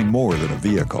 you're buying more than a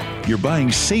vehicle. You're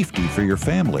buying safety for your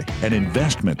family, an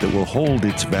investment that will hold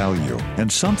its value,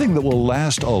 and something that will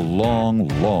last a long,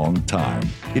 long time.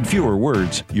 In fewer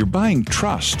words, you're buying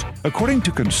trust. According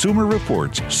to Consumer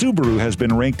Reports, Subaru has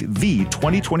been ranked the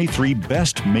 2023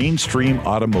 best mainstream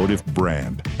automotive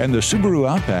brand, and the Subaru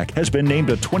Outback has been named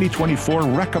a 2024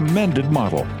 recommended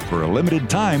model. For a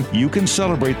limited time, you can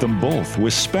celebrate them both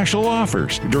with special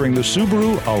offers during the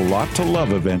Subaru A Lot to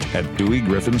Love event at Dewey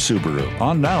Griffin Subaru,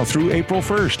 on now through April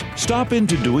 1st. Stop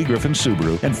into Dewey Griffin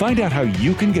Subaru and find out how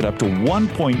you can get up to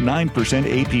 1.9%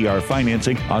 APR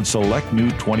financing on select new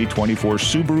 2024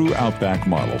 Subaru Outback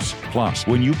models. Plus,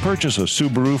 when you purchase a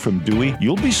Subaru from Dewey,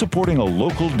 you'll be supporting a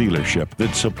local dealership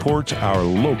that supports our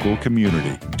local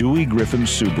community. Dewey Griffin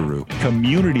Subaru.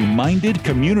 Community-minded,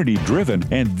 community-driven,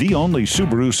 and the only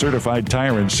Subaru certified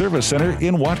tire and service center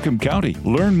in Whatcom County.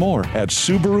 Learn more at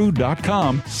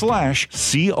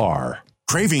Subaru.com/CR.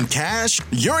 Craving cash?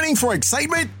 Yearning for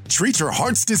excitement? Treat your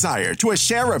heart's desire to a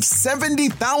share of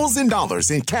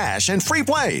 $70,000 in cash and free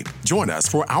play. Join us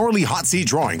for hourly hot seat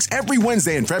drawings every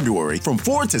Wednesday in February from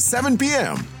 4 to 7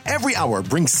 p.m. Every hour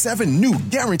brings 7 new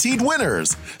guaranteed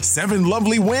winners. 7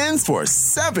 lovely wins for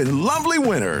 7 lovely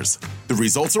winners. The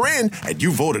results are in, and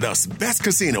you voted us best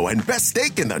casino and best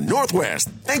stake in the Northwest.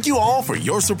 Thank you all for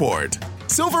your support.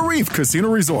 Silver Reef Casino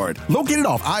Resort, located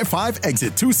off I-5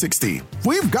 exit 260.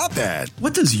 We've got that.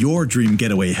 What does your dream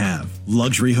getaway have?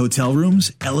 Luxury hotel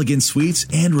rooms, elegant suites,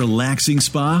 and relaxing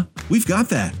spa? We've got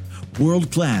that.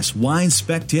 World-class Wine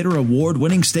Spectator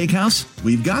Award-winning steakhouse?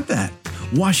 We've got that.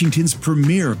 Washington's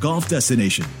premier golf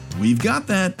destination? We've got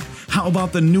that. How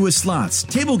about the newest slots,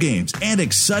 table games, and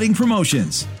exciting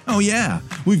promotions? Oh yeah,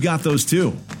 we've got those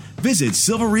too. Visit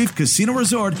Silver Reef Casino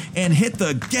Resort and hit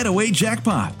the getaway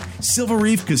jackpot. Silver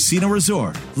Reef Casino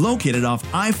Resort, located off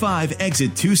I-5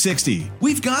 exit 260.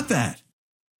 We've got that.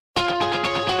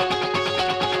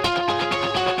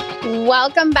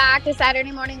 Welcome back to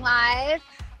Saturday Morning Live.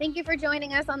 Thank you for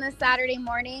joining us on this Saturday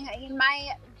morning.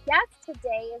 My guest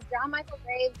today is John Michael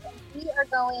Graves, and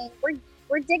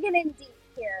we're digging in deep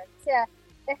here to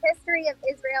the history of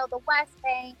Israel, the West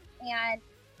Bank, and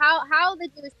how the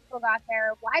Jewish people got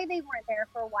there, why they weren't there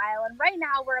for a while. And right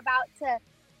now we're about to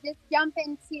just jump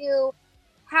into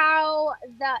how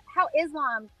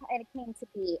Islam kind of came to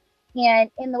be. and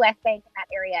in the West Bank in that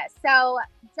area. So,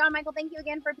 John Michael, thank you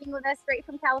again for being with us straight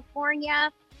from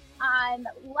California.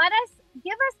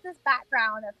 Give us this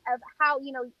background of how,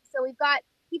 so we've got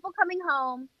people coming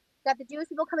home, got the Jewish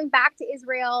people coming back to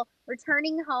Israel,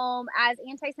 returning home as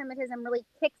anti-Semitism really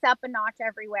kicks up a notch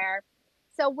everywhere.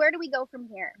 So where do we go from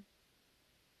here?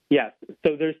 Yes.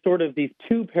 So there's sort of these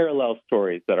two parallel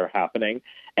stories that are happening.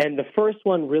 And the first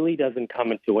one really doesn't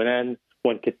come into an end.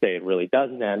 One could say it really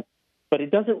doesn't end, but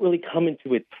it doesn't really come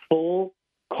into its full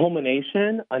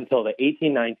culmination until the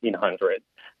 1900s.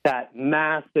 That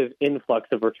massive influx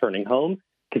of returning home,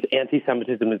 because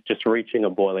anti-Semitism is just reaching a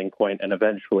boiling point, and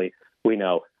eventually, we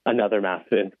know, another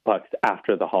massive influx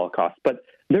after the Holocaust. But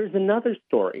there's another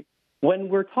story. When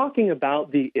we're talking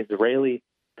about the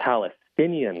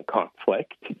Israeli-Palestinian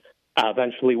conflict,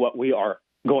 eventually what we are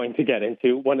going to get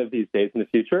into one of these days in the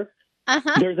future,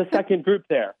 there's a second group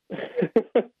there.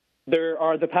 There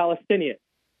are the Palestinians,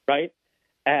 right?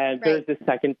 And there's this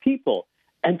second people.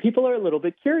 And people are a little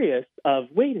bit curious of,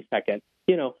 wait a second,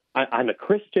 I'm a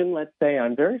Christian, let's say.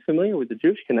 I'm very familiar with the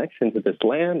Jewish connection to this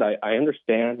land. I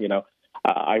understand,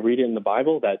 I read in the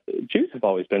Bible that Jews have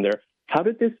always been there.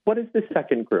 What is this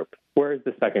second group? Where is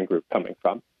the second group coming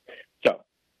from? So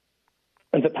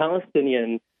the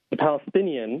Palestinians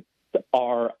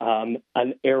are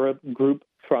an Arab group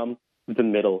from the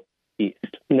Middle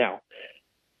East. Now,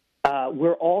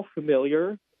 we're all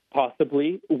familiar,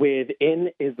 possibly, within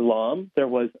Islam, there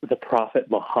was the Prophet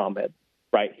Muhammad,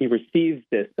 right? He receives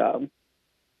this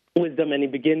wisdom and he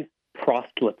begins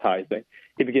proselytizing.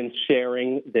 He begins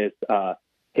sharing this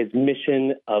his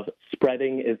mission of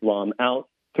spreading Islam out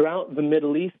throughout the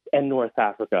Middle East and North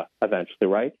Africa eventually,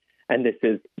 right? And this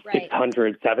is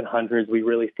 600s, 700s. We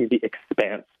really see the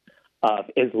expanse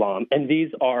of Islam. And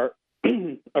these are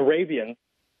Arabians.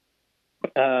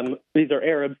 These are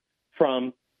Arabs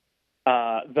from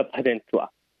the peninsula,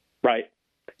 right?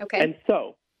 Okay. And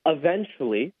so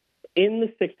eventually, in the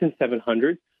 600s and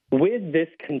 700s, with this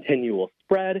continual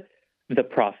spread, the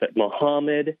Prophet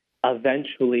Muhammad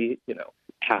eventually,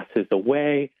 passes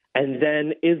away, and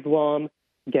then Islam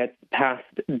gets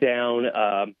passed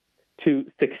down to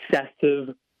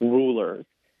successive rulers,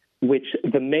 which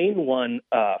the main one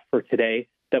for today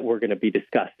that we're going to be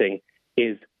discussing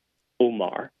is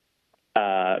Umar.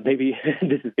 Maybe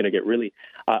this is going to get really.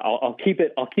 I'll keep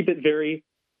it very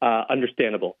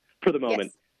understandable for the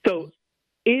moment. Yes. So,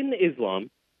 in Islam,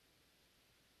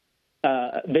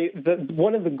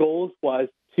 one of the goals was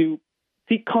to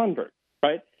seek converts,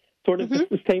 right? Sort of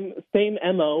the same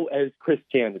MO as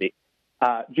Christianity.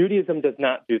 Judaism does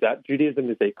not do that. Judaism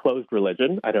is a closed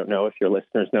religion. I don't know if your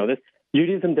listeners know this.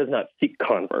 Judaism does not seek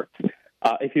converts.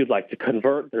 If you'd like to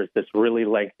convert, there's this really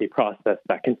lengthy process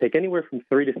that can take anywhere from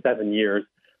 3 to 7 years.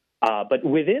 But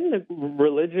within the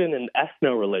religion and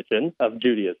ethno-religion of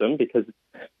Judaism, because it's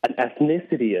an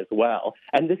ethnicity as well,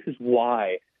 and this is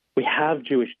why we have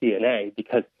Jewish DNA,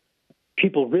 because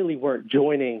people really weren't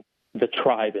joining the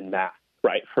tribe in mass,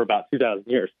 right, for about 2,000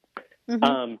 years.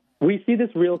 We see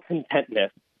this real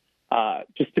contentness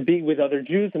just to be with other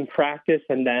Jews and practice,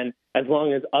 and then as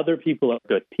long as other people are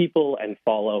good people and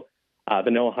follow the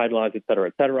Noahide laws, et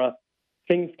cetera,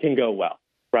 things can go well,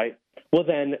 right? Well,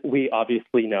 then we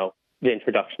obviously know the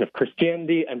introduction of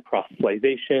Christianity and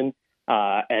proselytization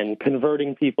and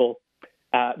converting people.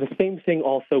 The same thing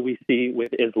also we see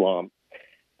with Islam.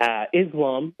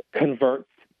 Islam converts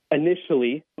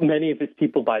initially many of its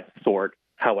people by the sword,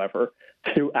 however,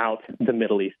 throughout the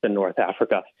Middle East and North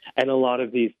Africa. And a lot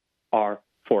of these are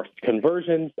forced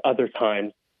conversions, other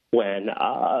times when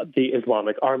the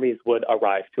Islamic armies would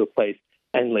arrive to a place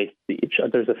and lay siege.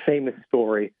 There's a famous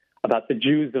story about the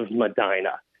Jews of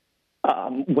Medina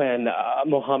when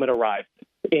Muhammad arrived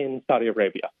in Saudi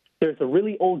Arabia. There's a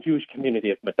really old Jewish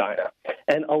community of Medina,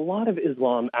 and a lot of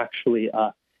Islam actually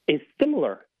is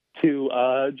similar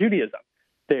to Judaism.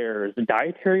 There's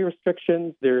dietary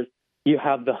restrictions. You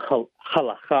have the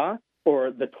halakha,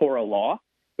 or the Torah law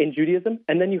in Judaism,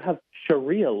 and then you have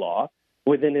Sharia law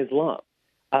within Islam.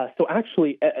 So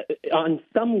actually, on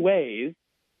some ways,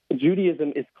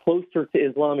 Judaism is closer to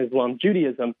Islam,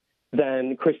 Judaism,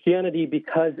 than Christianity,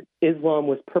 because Islam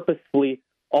was purposefully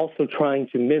also trying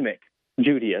to mimic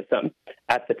Judaism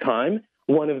at the time.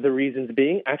 One of the reasons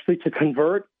being actually to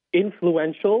convert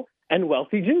influential and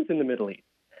wealthy Jews in the Middle East.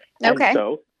 Okay.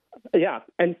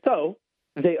 And so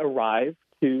they arrive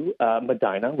to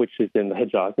Medina, which is in the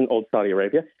Hijaz in old Saudi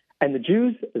Arabia. And the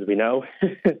Jews, as we know,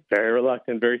 very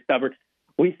reluctant, very stubborn.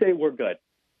 We say, we're good.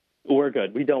 We're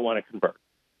good. We don't want to convert.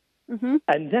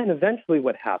 And then eventually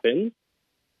what happens,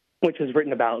 which is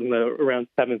written about in around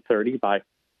 730 by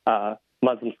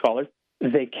Muslim scholars,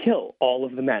 they kill all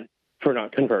of the men for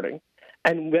not converting.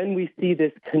 And when we see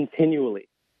this continually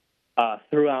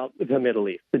throughout the Middle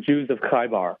East, the Jews of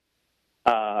Khaybar,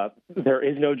 there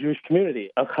is no Jewish community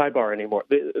of Khaybar anymore.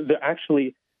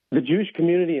 Actually, the Jewish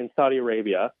community in Saudi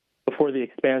Arabia, before the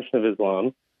expansion of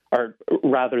Islam, or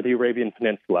rather the Arabian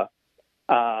Peninsula,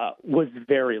 was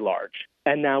very large.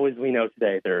 And now, as we know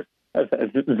today,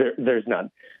 there's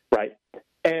none, right?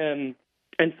 And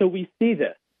so we see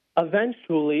this.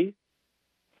 Eventually,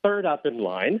 third up in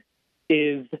line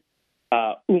is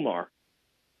Umar.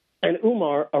 And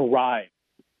Umar arrives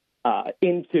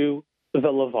into the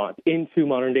Levant, into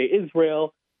modern-day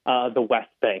Israel, the West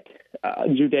Bank,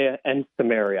 Judea, and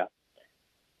Samaria.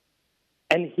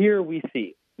 And here we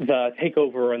see the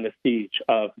takeover and the siege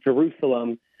of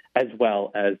Jerusalem, as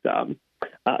well as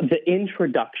the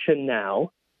introduction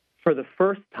now, for the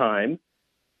first time,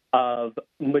 of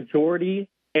majority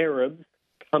Arabs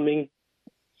coming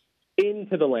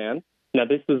into the land. Now,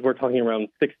 we're talking around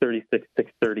 636,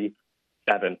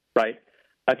 637, right?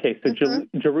 Okay, so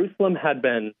Jerusalem had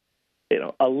been,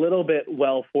 a little bit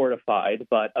well fortified,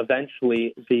 but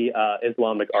eventually the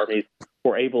Islamic armies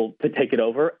were able to take it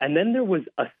over. And then there was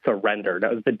a surrender.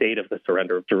 That was the date of the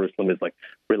surrender of Jerusalem is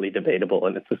really debatable,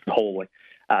 and it's this whole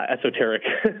esoteric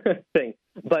thing.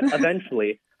 But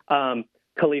eventually,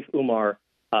 Caliph Umar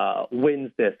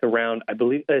wins this around, I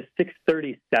believe,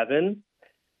 637.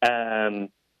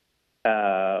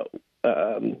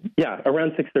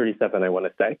 Around 637, I want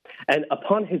to say. And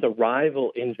upon his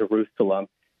arrival in Jerusalem,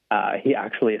 he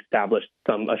actually established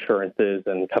some assurances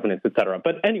and covenants, etc.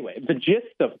 But anyway, the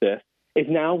gist of this is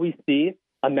now we see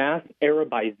a mass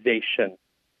Arabization.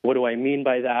 What do I mean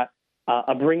by that?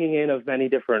 A bringing in of many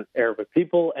different Arabic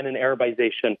people and an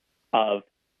Arabization of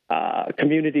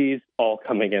communities all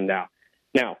coming in now.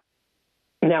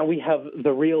 Now we have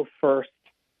the real first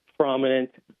prominent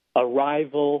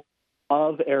arrival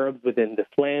of Arabs within this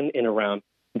land in around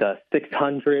the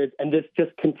 600s, and this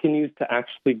just continues to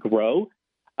actually grow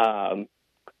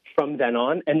from then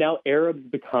on. And now Arabs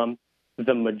become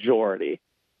the majority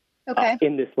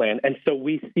in this land. And so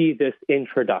we see this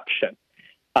introduction.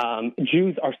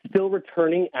 Jews are still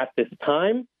returning at this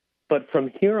time, but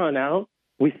from here on out,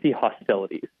 we see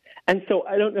hostilities. And so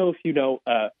I don't know if you know,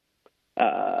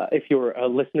 if your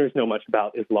listeners know much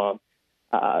about Islam.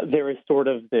 There is sort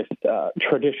of this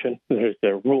tradition, there's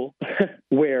their rule,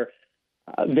 where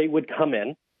they would come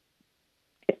in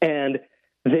and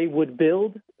they would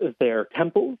build their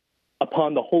temples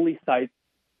upon the holy sites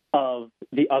of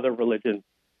the other religions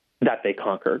that they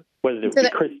conquered, whether it be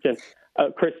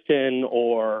Christian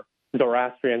or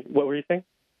Zoroastrian. What were you saying?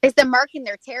 Is them marking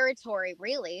their territory,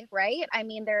 really, right? I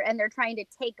mean, they're trying to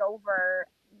take over,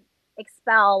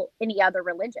 expel any other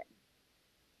religion.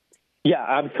 Yeah,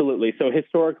 absolutely. So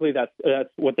historically, that's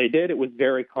what they did. It was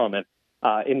very common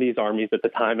in these armies at the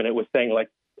time, and it was saying,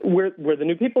 we're the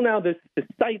new people now. This is the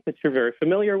site that you're very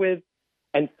familiar with.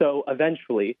 And so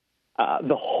eventually,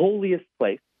 the holiest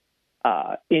place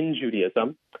in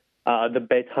Judaism, the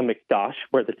Beit HaMikdash,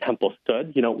 where the temple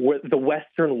stood, where the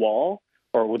Western Wall,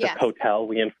 or the Kotel,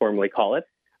 we informally call it,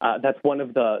 that's one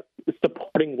of the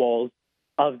supporting walls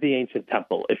of the ancient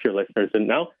temple, if your listeners didn't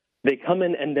know. They come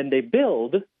in and then they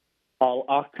build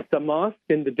Al-Aqsa Mosque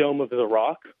in the Dome of the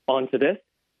Rock onto this,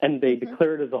 and they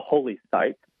declare it as a holy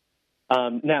site.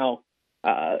 Now,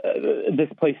 this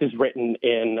place is written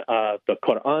in the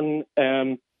Quran,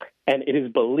 and it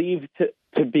is believed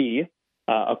to be,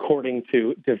 according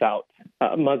to devout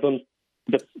Muslims,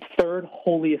 the third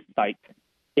holiest site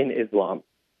in Islam,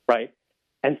 right?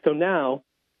 And so now,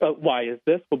 why is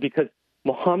this? Well, because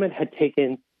Muhammad had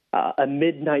taken a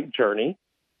midnight journey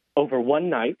over one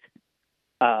night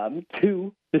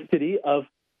to the city of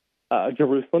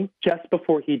Jerusalem just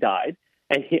before he died,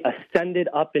 and he ascended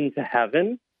up into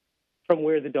heaven from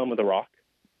where the Dome of the Rock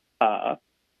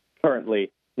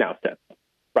currently now sits,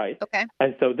 right? Okay.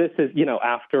 And so this is,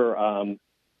 after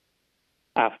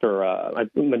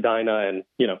Medina and,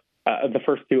 the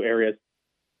first two areas,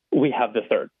 we have the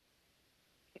third.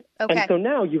 Okay. And so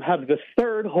now you have the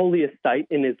third holiest site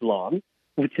in Islam,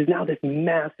 which is now this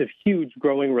massive, huge,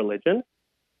 growing religion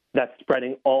that's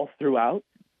spreading all throughout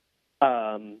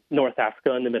North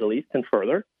Africa and the Middle East and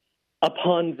further,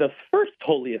 upon the first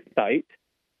holiest site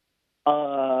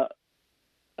of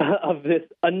this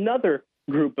another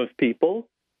group of people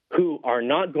who are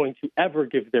not going to ever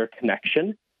give their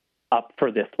connection up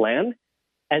for this land.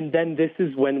 And then this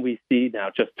is when we see now,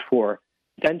 just for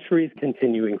centuries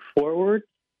continuing forward,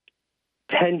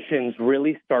 tensions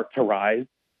really start to rise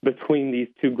between these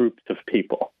two groups of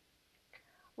people.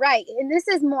 Right. And this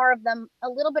is more of a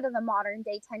little bit of the modern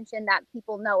day tension that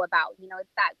people know about. It's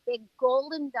that big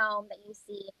golden dome that you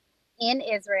see in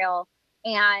Israel.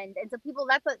 And so people,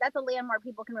 that's a landmark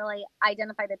people can really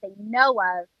identify that they know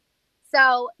of.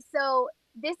 So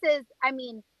this is, I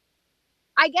mean,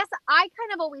 I guess I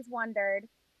kind of always wondered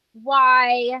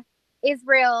why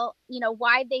Israel,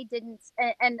 why they didn't,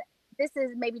 and this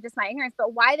is maybe just my ignorance,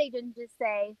 but why they didn't just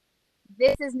say,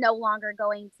 this is no longer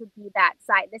going to be that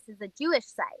site. This is a Jewish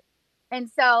site. And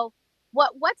so we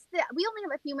only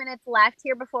have a few minutes left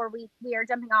here before we are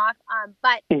jumping off.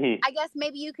 But I guess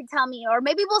maybe you could tell me, or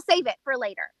maybe we'll save it for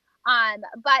later.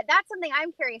 But that's something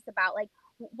I'm curious about. Like,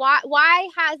 why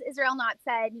has Israel not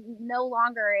said no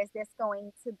longer is this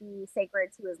going to be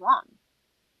sacred to Islam?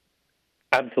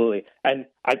 Absolutely. And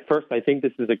at first, I think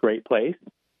this is a great place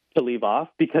to leave off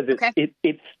because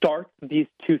it starts these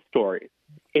two stories.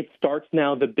 It starts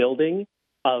now the building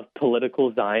of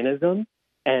political Zionism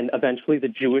and eventually the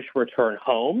Jewish return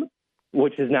home,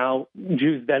 which is now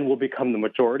Jews then will become the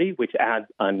majority, which adds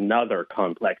another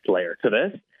complex layer to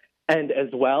this, and as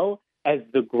well as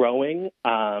the growing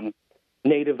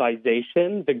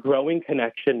nativization, the growing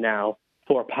connection now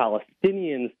for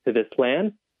Palestinians to this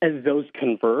land, and those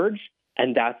converge,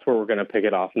 and that's where we're going to pick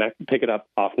it up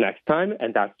off next time,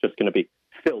 and that's just going to be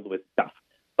filled with stuff.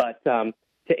 But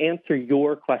to answer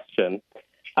your question,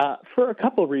 for a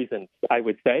couple reasons, I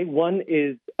would say. One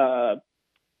is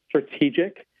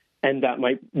strategic, and that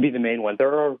might be the main one.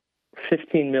 There are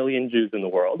 15 million Jews in the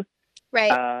world.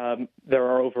 Right. There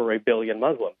are over 1 billion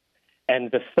Muslims.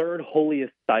 And the third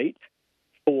holiest site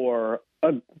for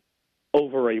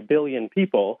over 1 billion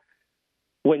people,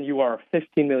 when you are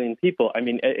 15 million people, I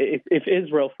mean, if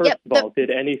Israel, first of all,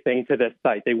 did anything to this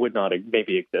site, they would not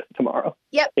maybe exist tomorrow.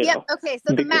 Yep. Okay,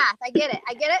 so the math, I get it.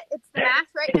 It's the math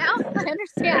right now. I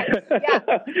understand.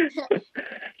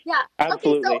 Yeah.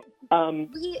 Absolutely.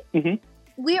 Okay, so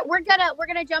we're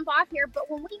gonna jump off here, but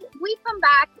when we come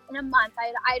back in a month,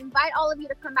 I invite all of you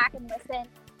to come back and listen.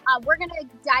 We're gonna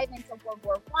dive into World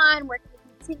War I. We're gonna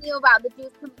continue about the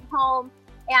Jews coming home.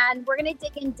 And we're going to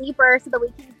dig in deeper so that we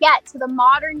can get to the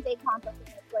modern day conflict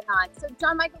that's going on. So,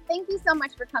 John Michael, thank you so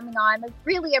much for coming on. I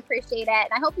really appreciate it.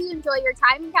 And I hope you enjoy your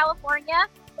time in California.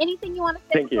 Anything you want to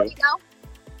say before you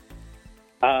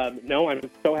go? No, I'm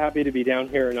so happy to be down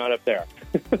here and not up there.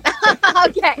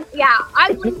 Okay. Yeah.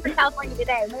 I'm leaving for California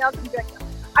today. Maybe I'll come join you.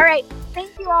 All right.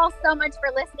 Thank you all so much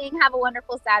for listening. Have a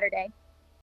wonderful Saturday.